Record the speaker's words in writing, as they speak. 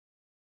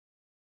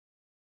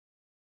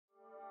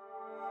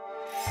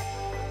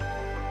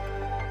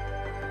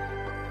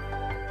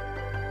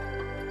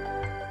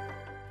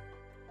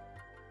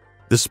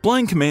The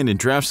spline command in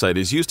DraftSight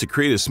is used to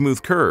create a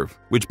smooth curve,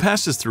 which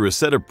passes through a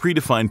set of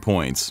predefined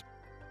points.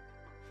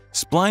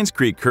 Splines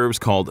create curves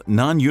called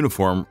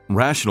non-uniform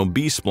rational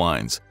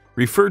B-splines,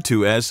 referred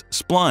to as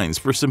splines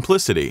for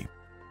simplicity.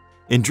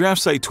 In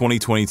DraftSight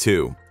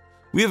 2022,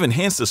 we have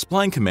enhanced the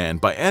spline command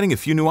by adding a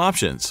few new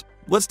options.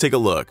 Let's take a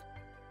look.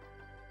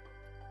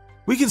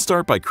 We can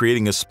start by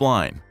creating a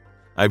spline.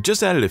 I've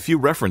just added a few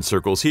reference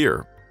circles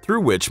here,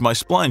 through which my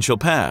spline shall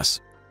pass.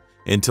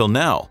 Until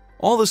now,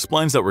 all the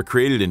splines that were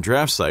created in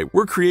DraftSight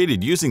were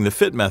created using the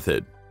fit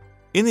method.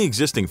 In the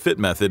existing fit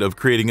method of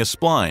creating a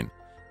spline,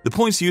 the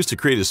points used to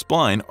create a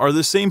spline are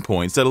the same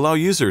points that allow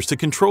users to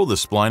control the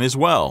spline as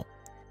well.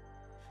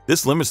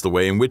 This limits the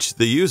way in which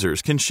the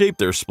users can shape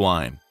their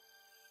spline.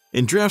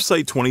 In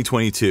DraftSight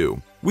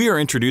 2022, we are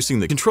introducing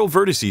the Control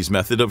Vertices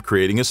method of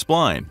creating a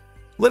spline.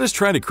 Let us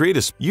try to create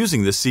a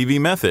using the CV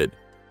method.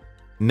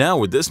 Now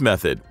with this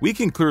method, we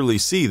can clearly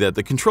see that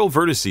the control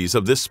vertices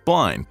of this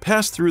spline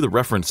pass through the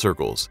reference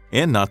circles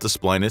and not the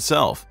spline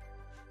itself.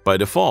 By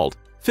default,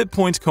 fit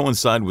points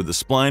coincide with the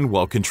spline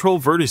while control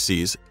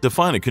vertices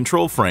define a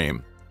control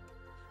frame.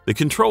 The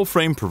control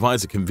frame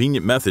provides a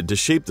convenient method to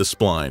shape the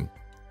spline.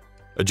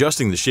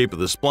 Adjusting the shape of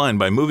the spline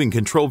by moving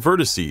control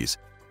vertices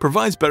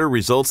provides better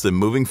results than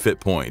moving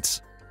fit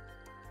points.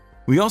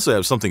 We also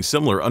have something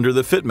similar under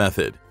the fit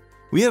method.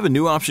 We have a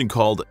new option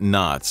called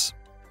knots.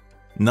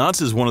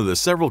 Knots is one of the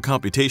several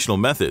computational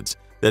methods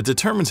that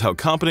determines how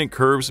competent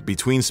curves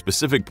between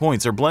specific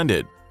points are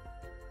blended.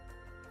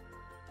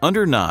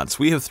 Under knots,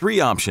 we have three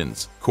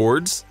options: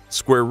 chords,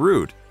 square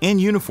root, and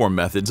uniform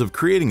methods of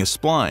creating a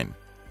spline.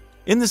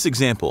 In this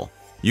example,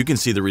 you can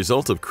see the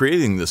result of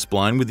creating the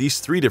spline with these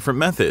three different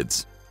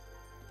methods.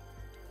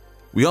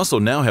 We also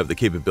now have the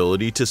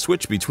capability to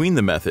switch between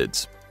the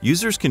methods.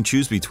 Users can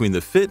choose between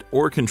the fit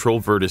or control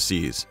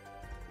vertices,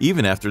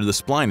 even after the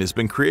spline has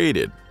been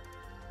created.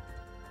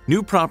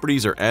 New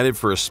properties are added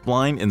for a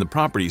spline in the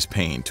Properties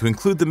pane to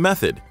include the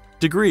method,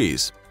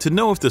 degrees, to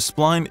know if the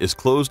spline is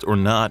closed or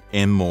not,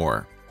 and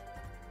more.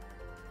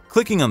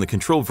 Clicking on the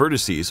control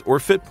vertices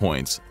or fit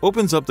points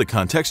opens up the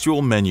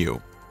contextual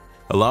menu,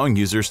 allowing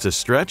users to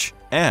stretch,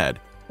 add,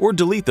 or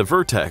delete the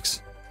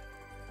vertex.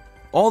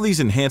 All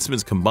these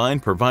enhancements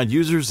combined provide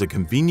users a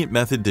convenient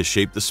method to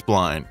shape the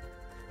spline,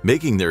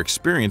 making their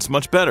experience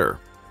much better.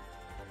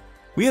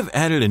 We have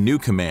added a new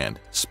command,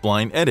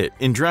 Spline Edit,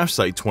 in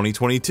DraftSight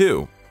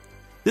 2022.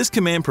 This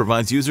command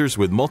provides users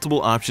with multiple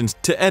options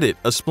to edit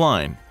a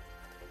spline.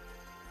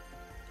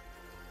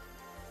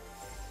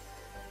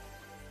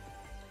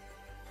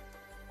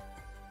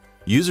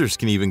 Users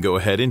can even go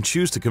ahead and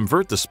choose to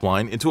convert the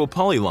spline into a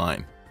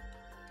polyline.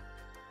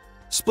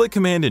 Split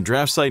command in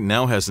DraftSight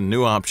now has a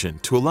new option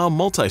to allow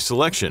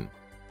multi-selection.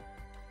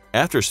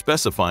 After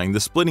specifying the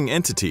splitting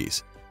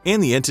entities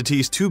and the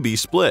entities to be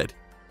split,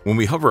 when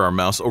we hover our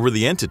mouse over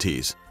the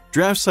entities,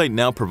 DraftSight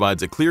now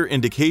provides a clear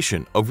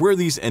indication of where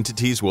these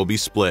entities will be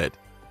split.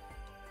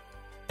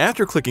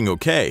 After clicking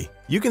OK,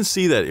 you can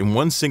see that in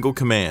one single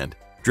command,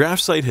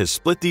 DraftSight has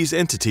split these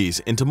entities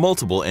into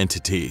multiple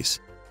entities.